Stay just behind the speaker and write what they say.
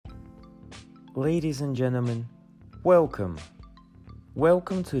Ladies and gentlemen, welcome.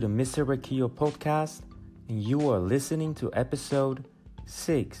 Welcome to the Mr. Rakio podcast, and you are listening to episode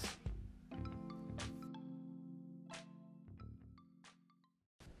 6.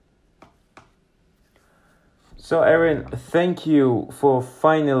 So, Aaron, thank you for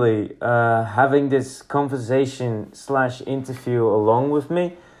finally having this conversation / interview along with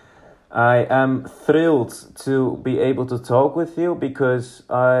me. I am thrilled to be able to talk with you because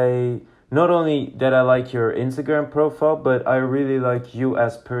not only that I like your Instagram profile, but I really like you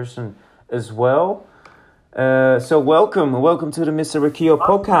as person as well. So welcome to the Mr. Rakio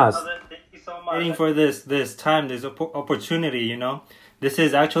podcast. Thank you so much. Waiting for this opportunity. This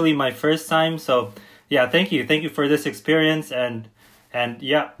is actually my first time. So yeah, thank you for this experience and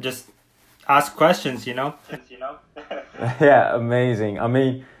yeah, just ask questions. Yeah, amazing. I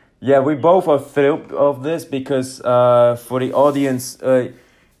mean, yeah, we both are thrilled of this because for the audience,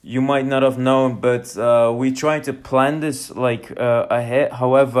 you might not have known, but we tried to plan this ahead.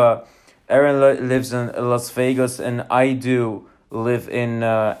 However, Aaron lives in Las Vegas and I do live in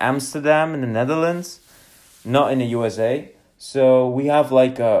Amsterdam in the Netherlands, not in the USA. So we have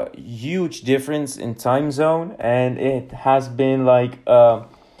like a huge difference in time zone, and it has been a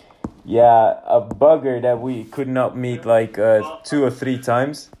bugger that we could not meet 2 or 3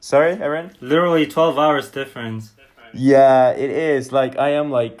 times. Sorry, Aaron? Literally 12 hours difference. Yeah, it is. I am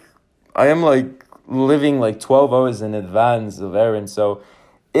living 12 hours in advance of Aaron, so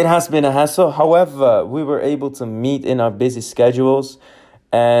it has been a hassle. However, we were able to meet in our busy schedules,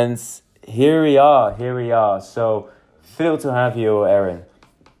 and here we are. So thrilled to have you, Aaron.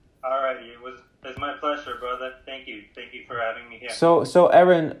 Alrighty, it's my pleasure, brother. Thank you for having me here. So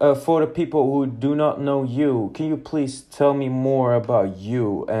Aaron, for the people who do not know you, can you please tell me more about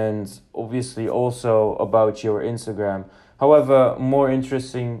you and obviously also about your Instagram? However, more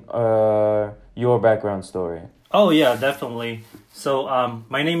interesting, your background story. Oh yeah, definitely. So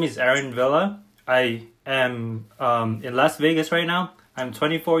my name is Aaron Villa. I am in Las Vegas right now. I'm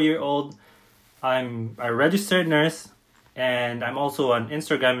 24-year-old. I'm a registered nurse, and I'm also an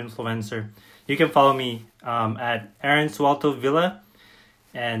Instagram influencer. You can follow me at Aaron Sualto Villa,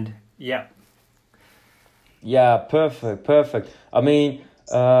 and yeah. Yeah, perfect. I mean,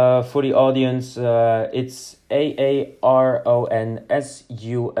 for the audience, it's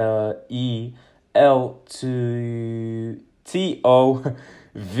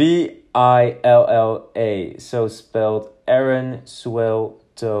AARONSULTOVILLA. So spelled Aaron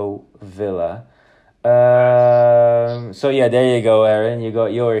Suelto Villa. So yeah, there you go, Aaron. You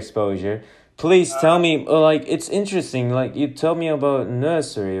got your exposure. Please tell me, it's interesting. You tell me about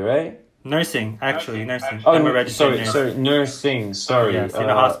nursery, right? Nursing, actually, nursing. Oh, I'm a registered nurse. sorry, nursing. Sorry, yes, in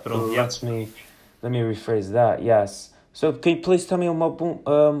a hospital. Let me rephrase that. Yes. So can you please tell me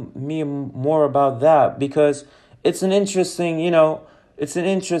more about that, because it's an interesting, it's an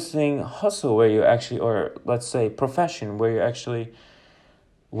interesting hustle where you actually, or let's say profession where you actually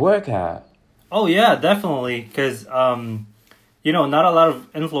work at. Oh yeah, definitely, because not a lot of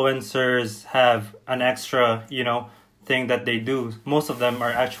influencers have an extra, thing that they do. Most of them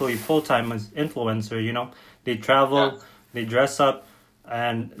are actually full-time as influencer. They travel, they dress up,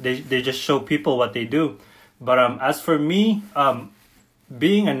 and they just show people what they do. But as for me,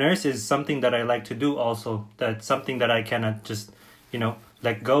 being a nurse is something that I like to do also. That's something that I cannot just,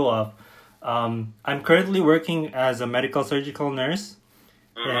 let go of. I'm currently working as a medical surgical nurse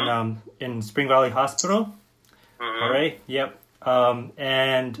in Spring Valley Hospital. All right. Yep.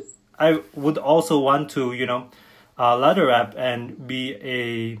 And I would also want to, ladder up and be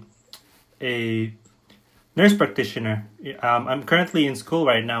a nurse practitioner. I'm currently in school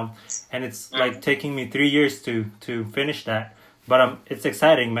right now, and it's taking me 3 years to finish that. But it's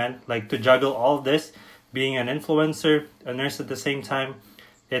exciting, man. To juggle all of this, being an influencer, a nurse at the same time,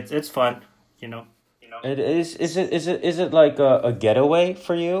 it's fun. It is. Is it like a getaway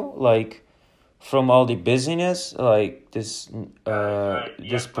for you? From all the busyness, this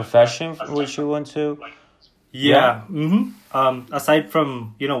this profession which you want to. Yeah. Aside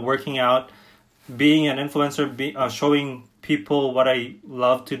from working out, being an influencer, showing people what I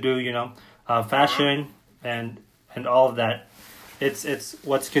love to do, fashion and all of that. It's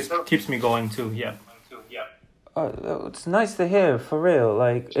what keeps me going too. Yeah. It's nice to hear, for real.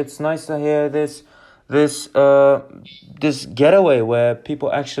 It's nice to hear this getaway where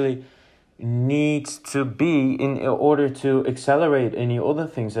people actually need to be in order to accelerate any other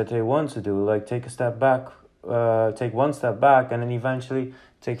things that they want to do, take a step back, take one step back, and then eventually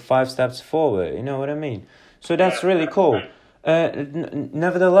take 5 steps forward. You know what I mean? So that's really cool.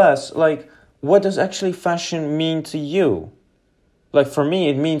 Nevertheless, what does actually fashion mean to you? Like for me,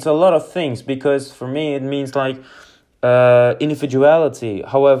 it means a lot of things because for me it means like individuality.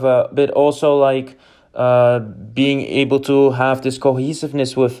 However, but also like being able to have this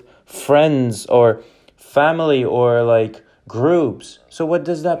cohesiveness with friends or family or like groups. So what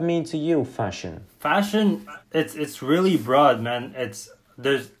does that mean to you, fashion? Fashion, it's really broad, man. It's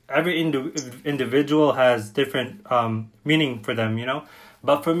there's every individual has different meaning for them, you know.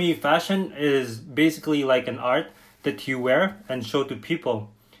 But for me, fashion is basically like an art that you wear and show to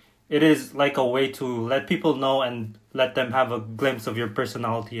people. It is like a way to let people know and let them have a glimpse of your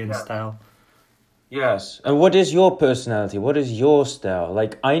personality and style. Yes. And what is your personality? What is your style?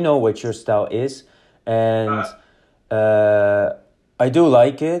 Like I know what your style is, and uh, I do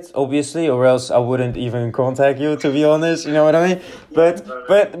like it, obviously, or else I wouldn't even contact you. To be honest, you know what I mean.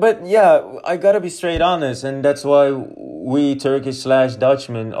 But yeah, I gotta be straight honest, and that's why we Turkish slash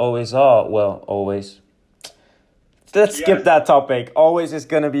Dutchmen always are. Well, always. Let's skip that topic. Always is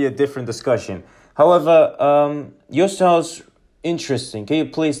gonna be a different discussion. However, your style's interesting. Can you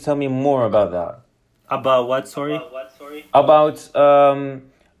please tell me more about that? About what? Sorry. About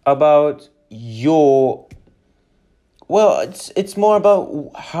about your, well, it's more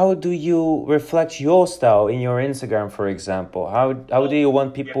about how do you reflect your style in your Instagram, for example. How do you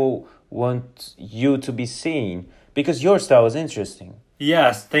want people want you to be seen? Because your style is interesting.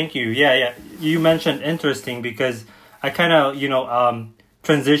 Yes, thank you. Yeah, yeah. You mentioned interesting because I kind of,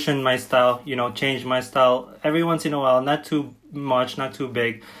 transition my style, change my style every once in a while, not too much, not too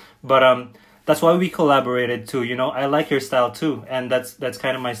big. But that's why we collaborated too. I like your style too, and that's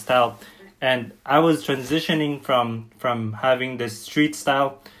kind of my style. And I was transitioning from having this street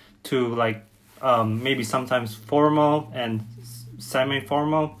style to like maybe sometimes formal and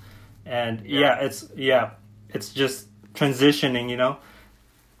semi-formal. And it's just transitioning,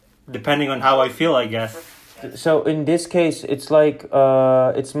 depending on how I feel, I guess. So in this case, it's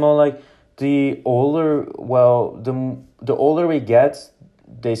more like the older, well, the older we get,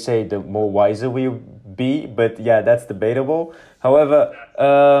 they say the more wiser we be, but yeah, that's debatable. However,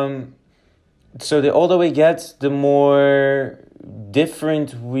 so the older we get, the more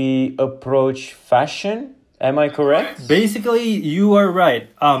different we approach fashion. Am I correct? Basically, you are right.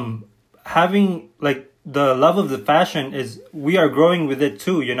 Having like the love of the fashion is we are growing with it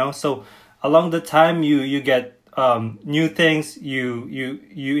too, So along the time you get new things, you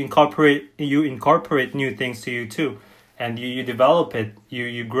incorporate new things to you too, and you develop it.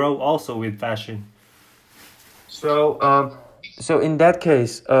 You grow also with fashion. So in that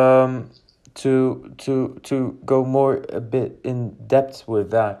case, to go more a bit in depth with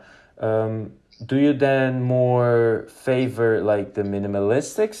that, do you then more favor like the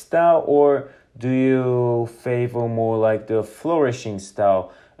minimalistic style, or do you favor more like the flourishing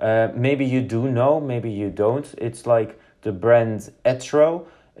style? Maybe you do know, maybe you don't. It's like the brand Etro.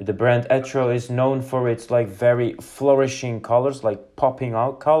 The brand Etro is known for its like very flourishing colors, like popping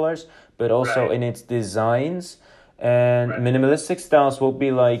out colors, but also in its designs. And minimalistic styles will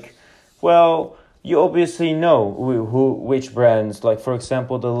be like, well, you obviously know which brands. Like for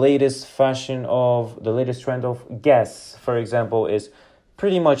example, the latest trend of Guess, for example, is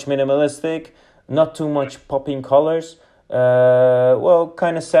pretty much minimalistic, not too much popping colors. Well,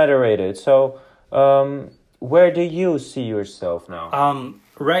 kind of saturated. So, where do you see yourself now?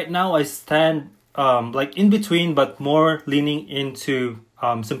 Right now I stand like in between, but more leaning into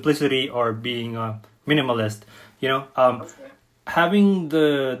simplicity or being minimalist. Having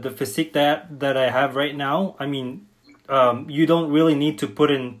the physique that I have right now, I mean, you don't really need to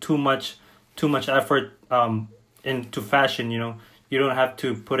put in too much effort into fashion. You don't have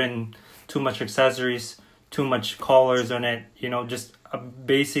to put in too much accessories, too much colors on it. Just a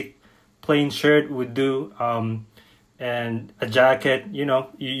basic plain shirt would do, and a jacket. You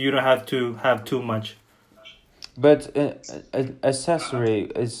don't have to have too much. But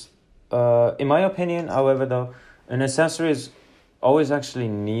accessory is, in my opinion, however, though, an accessory is always actually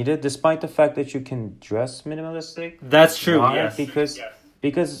needed, despite the fact that you can dress minimalistic. That's true. Why? Yes.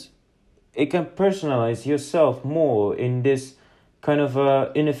 Because it can personalize yourself more in this kind of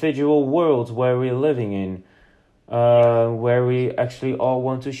individual world where we're living in, where we actually all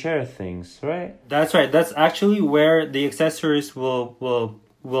want to share things, right? That's right. That's actually where the accessories will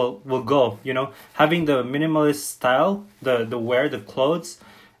go. Having the minimalist style, the wear, the clothes,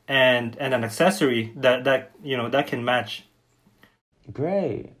 and an accessory that can match.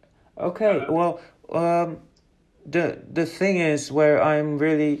 Great. Okay. Well, the thing is where I'm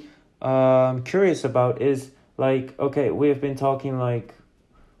really curious about is like, okay, we have been talking like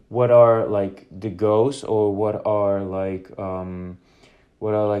what are like the goals, or what are like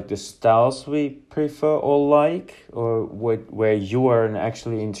what are like the styles we prefer or like, or what where you are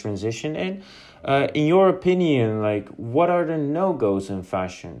actually in transition in. In your opinion, like what are the no-goes in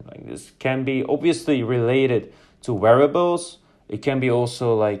fashion? Like this can be obviously related to wearables. It can be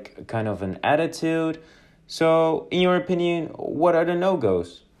also like a kind of an attitude. So, in your opinion, what are the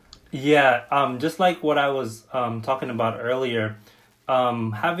no-goes? Yeah, just like what I was talking about earlier,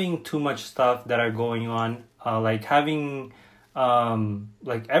 having too much stuff that are going on, like having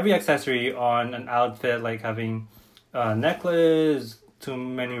like every accessory on an outfit, like having a necklace, too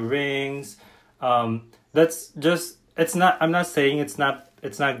many rings. That's just it's not. I'm not saying it's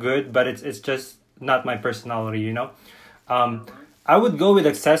not good, but it's just not my personality, you know. I would go with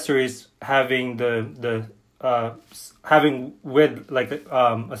accessories having having with like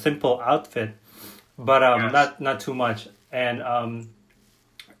a simple outfit, but not too much. And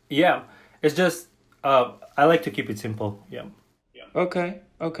yeah, it's just I like to keep it simple. Yeah. Okay,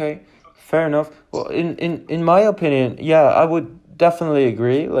 okay, fair enough. Well, in my opinion, yeah, I would definitely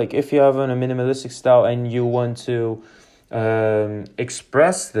agree. Like, if you have a minimalistic style and you want to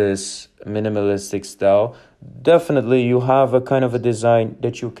express this minimalistic style, definitely you have a kind of a design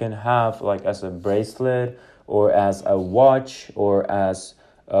that you can have like as a bracelet or as a watch or as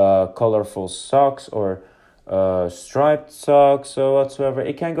colorful socks or striped socks or whatsoever.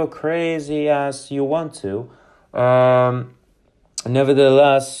 It can go crazy as you want to.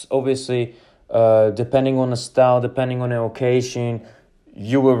 Nevertheless, obviously, depending on the style, depending on the occasion,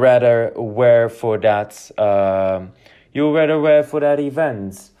 you would rather wear for that. You would rather wear for that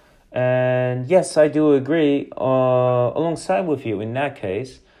event. And yes, I do agree. Alongside with you in that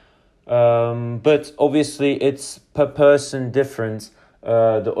case. But obviously, it's per person different.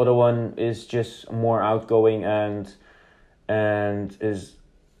 The other one is just more outgoing and is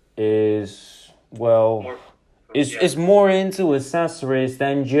well More, is more into accessories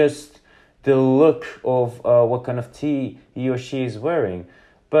than just the look of what kind of tee he or she is wearing.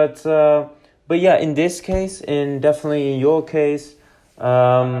 But yeah, in this case, in definitely in your case,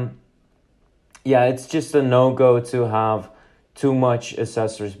 yeah, it's just a no-go to have too much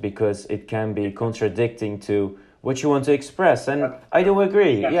accessories because it can be contradicting to what you want to express. And I do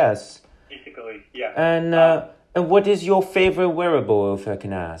agree, yes. basically, yeah. And what is your favorite wearable, if I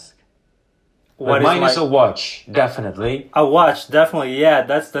can ask? What Mine is is a watch, definitely. a watch? Definitely, yeah.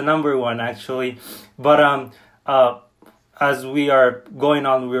 That's the number one actually. But as we are going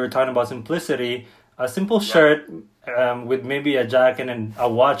on, we were talking about simplicity. A simple shirt with maybe a jacket and a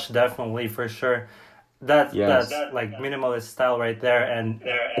watch, definitely for sure. Yes. That's like minimalist style right there. And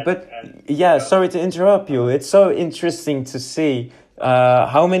But yeah, sorry to interrupt you. It's so interesting to see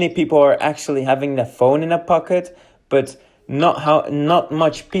how many people are actually having their phone in a pocket, but not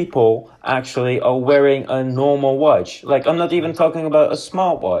much people actually are wearing a normal watch. Like I'm not even talking about a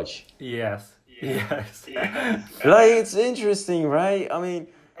smartwatch. yes, yes. Like it's interesting, right? I mean,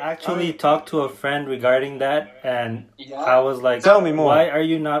 Actually talked to a friend regarding that, and I was like, Tell me more. why are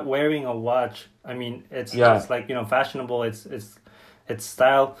you not wearing a watch? I mean, Yeah. it's like, fashionable, it's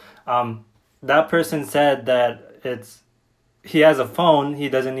style. That person said that he has a phone, he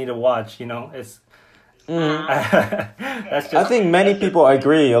doesn't need a watch, it's that's I just think many people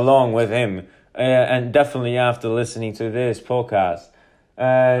agree along with him, and definitely after listening to this podcast.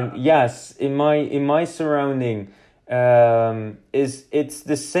 And yes, in my surrounding, it's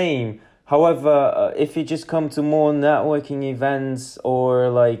the same. However, if you just come to more networking events or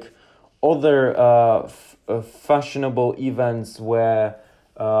like other fashionable events where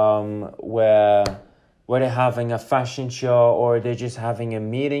they're having a fashion show or they're just having a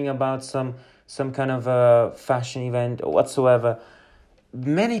meeting about some kind of a fashion event or whatsoever,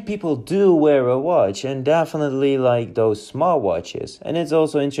 many people do wear a watch and definitely like those smartwatches. And it's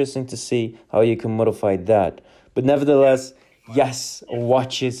also interesting to see how you can modify that. But nevertheless, yes,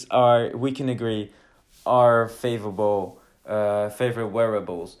 watches we can agree, are favorite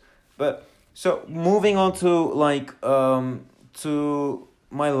wearables. But so moving on to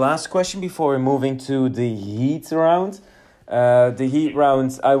my last question before we're moving to the heat round. The heat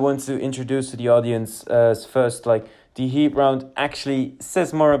round I want to introduce to the audience first. Like the heat round actually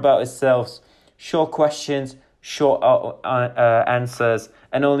says more about itself. Short questions, short answers,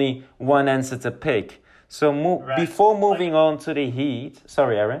 and only one answer to pick. So before moving on to the heat,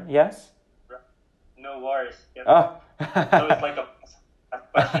 sorry, Aaron. Yes. no worries. Oh. So it's like a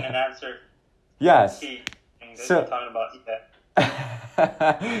question and answer. Yes. Key thing that So- you're talking about.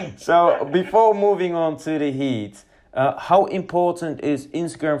 Yeah. So before moving on to the heat, how important is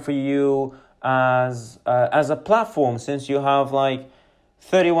Instagram for you as a platform, since you have like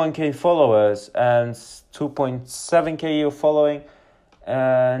 31K followers and 2.7K you're following?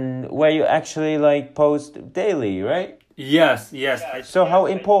 and where you actually like post daily, right? Yes, yes. So how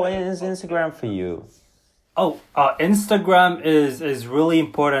important is Instagram for you? Instagram is really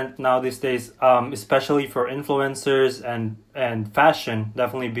important now these days, especially for influencers and fashion,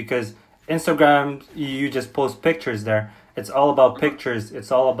 definitely because Instagram, you just post pictures there. It's all about pictures.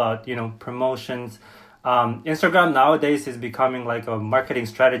 It's all about, promotions. Instagram nowadays is becoming like a marketing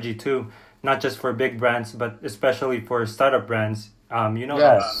strategy too, not just for big brands, but especially for startup brands. That.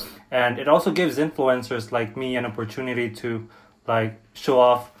 Yes. And it also gives influencers like me an opportunity to like show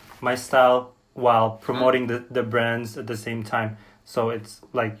off my style while promoting the brands at the same time. So it's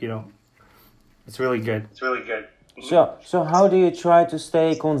like, it's really good. So how do you try to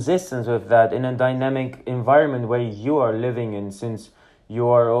stay consistent with that in a dynamic environment where you are living in, since you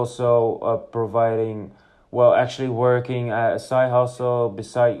are also providing, well, actually working at a side hustle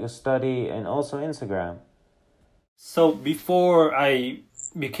beside your study and also Instagram? So before I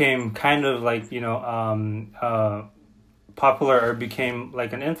became kind of like, popular or became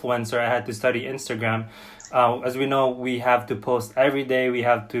like an influencer, I had to study Instagram. As we know, we have to post every day. We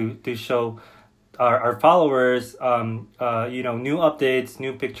have to show our followers, new updates,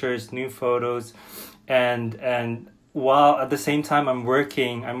 new pictures, new photos, and while at the same time I'm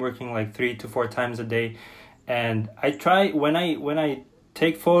working like 3 to 4 times a day, and I try when I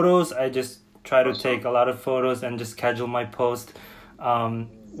take photos, I just try to take a lot of photos and just schedule my post,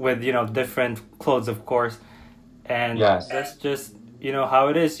 with different clothes, of course, and Yes. that's just how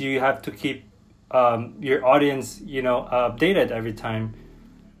it is. You have to keep your audience updated every time.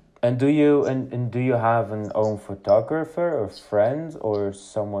 And do you have an own photographer or friend or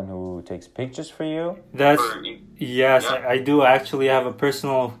someone who takes pictures for you? That's Yes, I do actually have a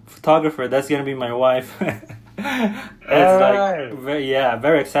personal photographer. That's gonna be my wife. It's Alright. like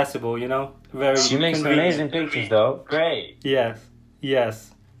very accessible, very She makes convenient. amazing pictures though. Great. Yes,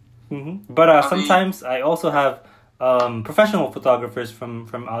 yes. But sometimes I also have professional photographers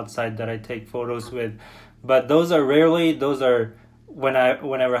from outside that I take photos with, but those are rarely. Those are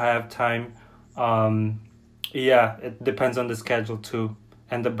whenever I have time. Yeah, it depends on the schedule too,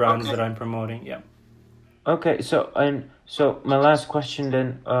 and the brands that I'm promoting. Yeah. Okay, so my last question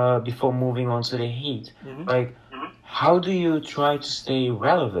then, before moving on to the heat, like, how do you try to stay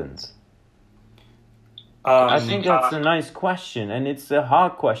relevant? I think that's a nice question, and it's a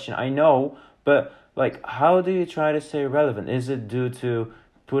hard question, I know, but like, how do you try to stay relevant? Is it due to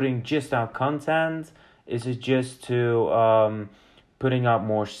putting just out content? Is it just to putting out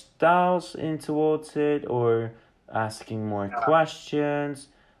more styles in towards it, or asking more questions?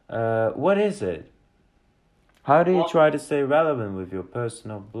 What is it? How do you try to stay relevant with your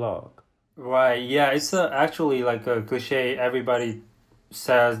personal blog? Right. Yeah, it's actually like a cliche. Everybody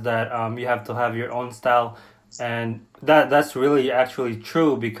says that you have to have your own style, and that's really actually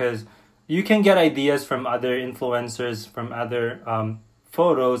true because you can get ideas from other influencers, from other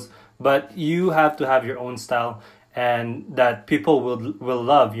photos, but you have to have your own style and that people will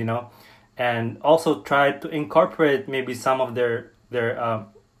love, and also try to incorporate maybe some of their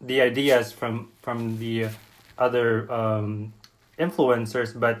the ideas from the other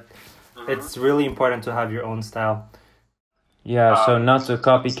influencers, but it's really important to have your own style. Yeah, so not to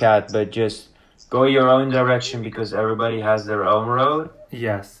copycat, but just go your own direction because everybody has their own road.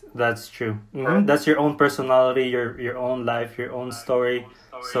 Yes, that's true. That's your own personality, your own life, your own story.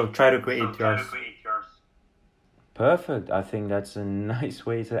 So try to create yours. Perfect. I think that's a nice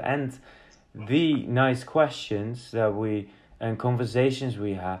way to end the nice questions that we and conversations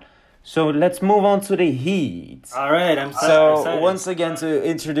we had. So let's move on to the heat. All right, I'm So excited. once again, to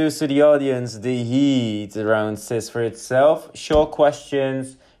introduce to the audience, the heat round says for itself: short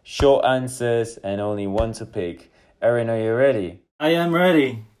questions, short answers, and only one to pick. Aaron, are you ready? I am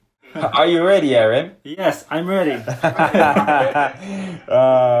ready. Are you ready, Aaron? Yes, I'm ready.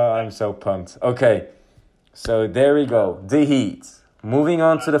 I'm so pumped. Okay, so there we go. The heat. Moving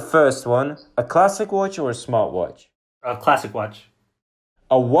on to the first one: a classic watch or a smartwatch? A classic watch.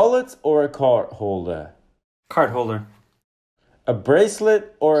 A wallet or a card holder? Card holder. A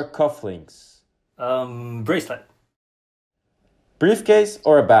bracelet or cufflinks? Bracelet. Briefcase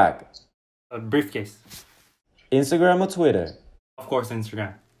or a bag? A briefcase. Instagram or Twitter? Of course,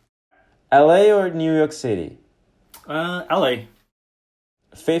 Instagram. LA or New York City? LA.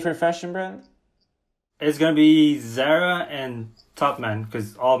 Favorite fashion brand? It's gonna be Zara and Topman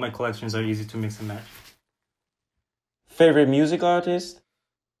because all my collections are easy to mix and match. Favorite music artist?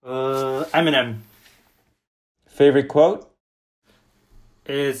 Eminem. Favorite quote?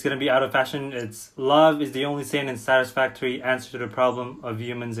 It's gonna be out of fashion. It's love is the only sane and satisfactory answer to the problem of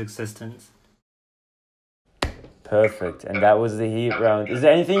humans' existence. perfect. And that was the heat round. Is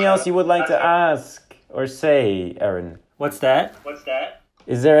there anything else you would like to ask or say, Aaron? What's that?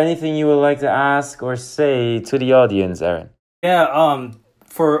 Is there anything you would like to ask or say to the audience, Aaron? Yeah,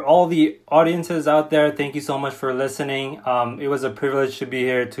 for all the audiences out there, thank you so much for listening. It was a privilege to be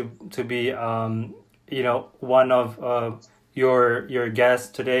here to be one of your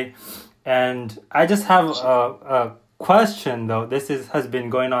guests today. And I just have a question though. Has been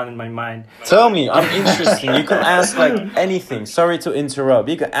going on in my mind. Tell me, I'm interested. You can ask like anything. Sorry to interrupt.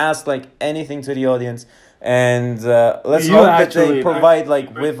 You can ask like anything to the audience, and let's hope that they provide like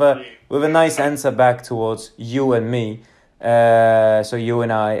with a nice answer back towards you and me. So you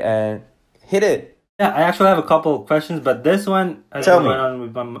and I hit it. Yeah, I actually have a couple of questions, but this one has been going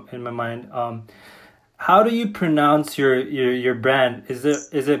on in my mind. How do you pronounce your brand? Is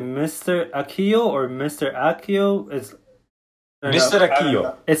it Mr. Akio or Mr. Akio? It's Mr.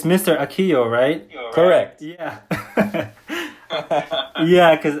 Akio. It's Mr. Akio, right? Correct. Yeah.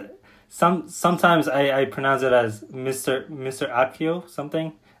 Yeah, because sometimes I pronounce it as Mr. Akio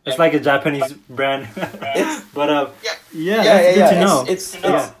something. It's like a Japanese brand. But that's good to know. It's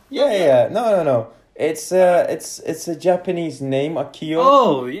no. It's a Japanese name, Akio.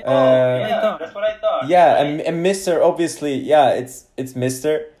 Oh, yeah. That's what I thought. Yeah, and Mr. obviously, it's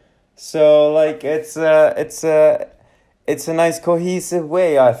Mr. So like it's a nice cohesive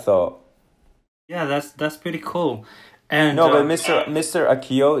way, I thought. Yeah, that's pretty cool. And no, but Mr.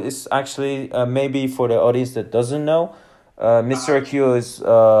 Akio is actually maybe for the audience that doesn't know, Mr. Akio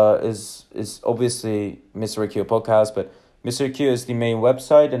is obviously Mr. Akio podcast, but Mr. Akio is the main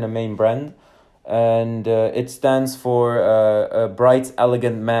website and the main brand. And it stands for a bright,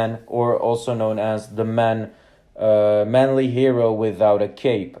 elegant man, or also known as the manly hero without a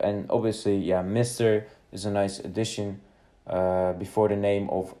cape. And obviously, yeah, Mr. is a nice addition before the name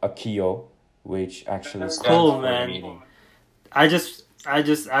of Akio, which actually stands cool, for man. meaning. I just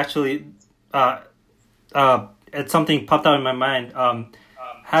actually it's something popped out in my mind.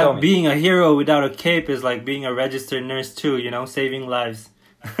 Being a hero without a cape is like being a registered nurse too, saving lives.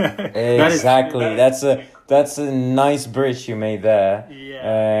 Exactly. That's a nice bridge you made there.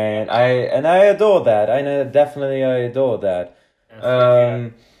 Yeah. And I adore that. I adore that.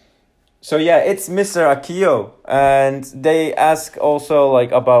 So yeah, it's Mr. Akio, and they ask also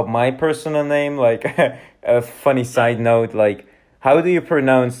like about my personal name, like a funny side note, like how do you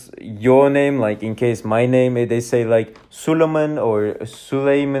pronounce your name? Like in case my name, they say like Suleiman or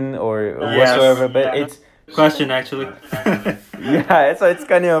Suleiman or whatsoever, but it's question actually. Yeah, it's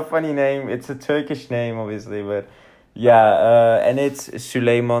kind of a funny name. It's a Turkish name, obviously, but yeah, and it's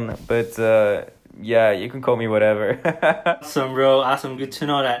Suleiman. But yeah, you can call me whatever. Awesome, bro. Awesome. Good to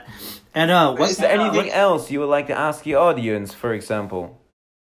know that. And is there anything else you would like to ask your audience, for example?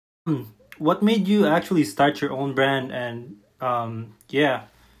 What made you actually start your own brand, and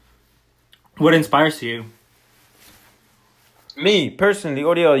what inspires you? Me personally,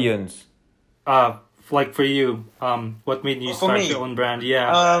 or the audience? Like for you, what made you start your own brand?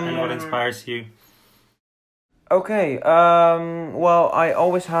 Yeah, and what inspires you? Okay, well, I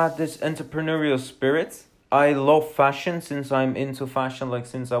always had this entrepreneurial spirit. I love fashion since I'm into fashion, like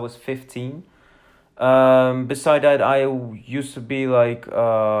since I was 15. Beside that, I used to be like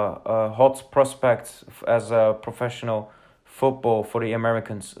a hot prospect as a professional football for the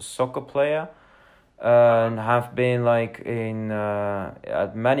Americans soccer player. And have been like in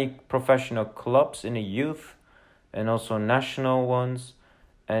at many professional clubs in the youth and also national ones,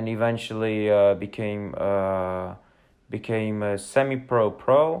 and eventually became a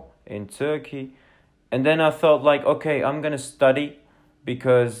semi-pro in Turkey. And then I thought like, okay, I'm gonna study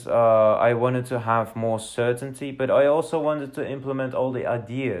because I wanted to have more certainty, but I also wanted to implement all the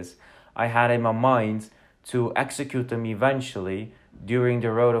ideas I had in my mind to execute them eventually during the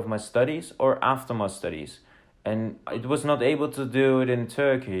road of my studies or after my studies. And I was not able to do it in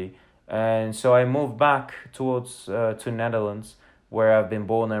Turkey, and so I moved back towards to Netherlands, where I've been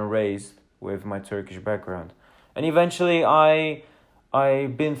born and raised with my Turkish background. And eventually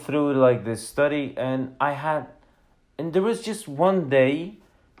I've been through like this study, and there was just one day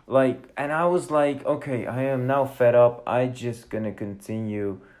and I was like, okay, I am now fed up. I just gonna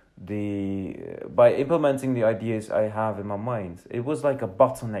continue by implementing the ideas I have in my mind. It was like a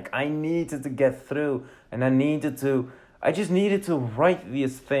bottleneck. I needed to get through, and I just needed to write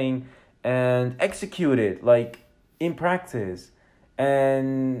this thing and execute it like in practice.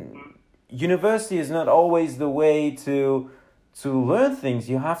 And university is not always the way to learn things.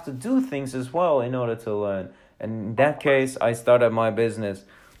 You have to do things as well in order to learn. And in that case, I started my business,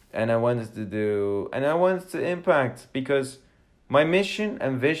 and I wanted to impact, because my mission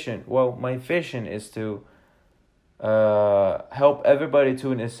and vision, my vision is to help everybody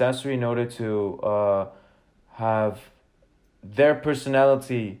to an accessory in order to have their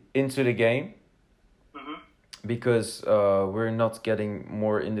personality into the game, because we're not getting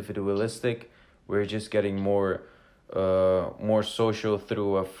more individualistic. We're just getting more social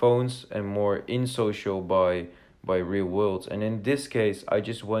through our phones and more in social by real worlds. And in this case, I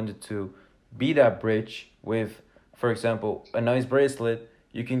just wanted to be that bridge with, for example, a nice bracelet.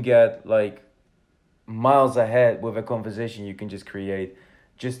 You can get like miles ahead with a conversation you can just create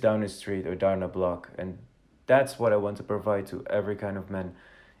just down the street or down a block. And that's what I want to provide to every kind of man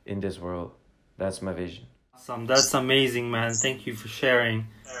in this world. That's my vision. Awesome. That's amazing, man. Thank you for sharing.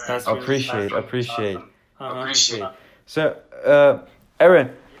 That's really Appreciate. Appreciate. So,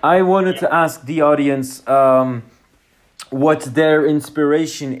 Aaron, I wanted to ask the audience what their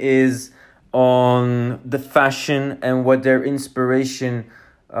inspiration is on the fashion and what their inspiration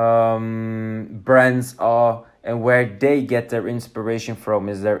brands are and where they get their inspiration from.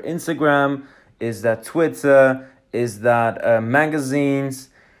 Is there Instagram? Is that Twitter? Is that magazines?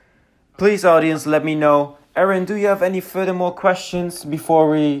 Please, audience, let me know. Aaron, do you have any furthermore questions before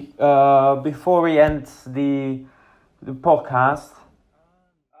we end the podcast?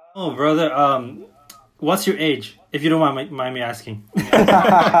 Oh, brother, what's your age? If you don't mind me asking.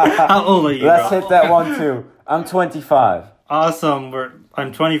 How old are you, Let's bro? hit that one too. I'm 25. Awesome.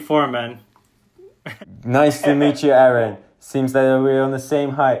 I'm 24, man. Nice to meet you, Aaron. Seems that we're on the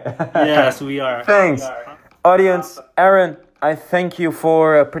same height. Yes, we are. Thanks. Audience, Aaron, I thank you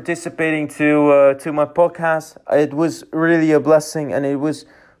for participating to my podcast. It was really a blessing, and it was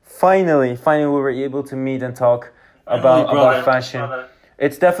finally we were able to meet and talk about fashion.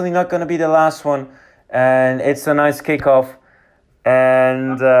 It's definitely not going to be the last one, and it's a nice kickoff.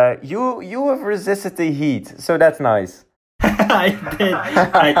 And you have resisted the heat, so that's nice. I did.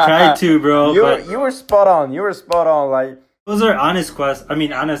 I tried to, bro. You were spot on. Like, those are honest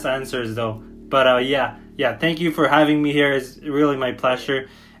answers, though. But yeah. Thank you for having me here. It's really my pleasure,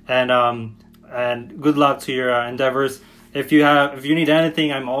 and good luck to your endeavors. If you need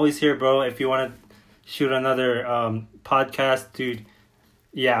anything, I'm always here, bro. If you want to shoot another podcast, dude,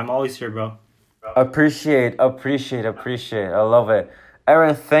 yeah, I'm always here, bro. Appreciate. I love it,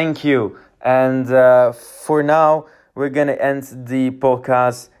 Aaron. Thank you. And for now, we're gonna end the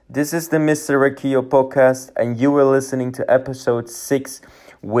podcast. This is the Mr. Rakio podcast, and you were listening to episode 6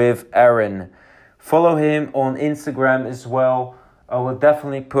 with Aaron. Follow him on Instagram as well. I will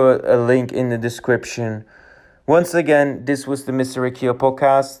definitely put a link in the description. Once again, this was the Mr. Rakio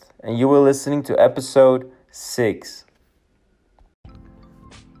podcast, and you were listening to episode 6.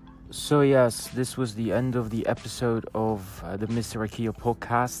 So yes, this was the end of the episode of the Mr. Rakio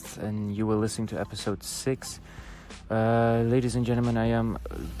podcast, and you were listening to episode 6. Ladies and gentlemen, I am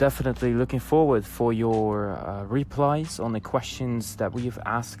definitely looking forward for your replies on the questions that we have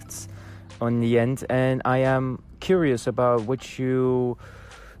asked on the end, and I am curious about do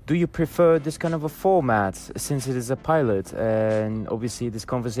you prefer this kind of a format, since it is a pilot, and obviously this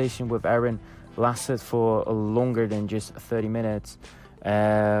conversation with Aaron lasted for longer than just 30 minutes,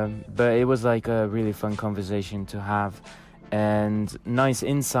 but it was like a really fun conversation to have, and nice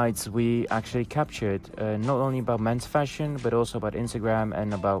insights we actually captured, not only about men's fashion but also about Instagram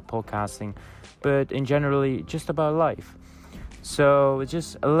and about podcasting, but in generally just about life. So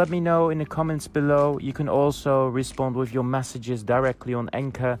just let me know in the comments below. You can also respond with your messages directly on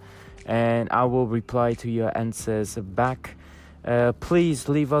Anchor, and I will reply to your answers back. Please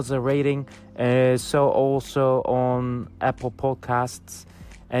leave us a rating, so also on Apple Podcasts.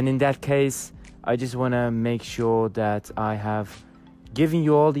 And in that case, I just want to make sure that I have given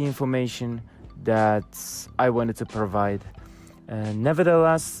you all the information that I wanted to provide.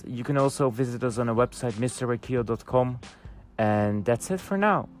 Nevertheless, you can also visit us on our website, mrrakio.com. And that's it for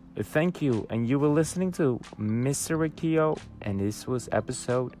now. Thank you. And you were listening to Mr. Rakio, and this was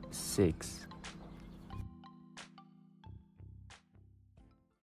episode 6.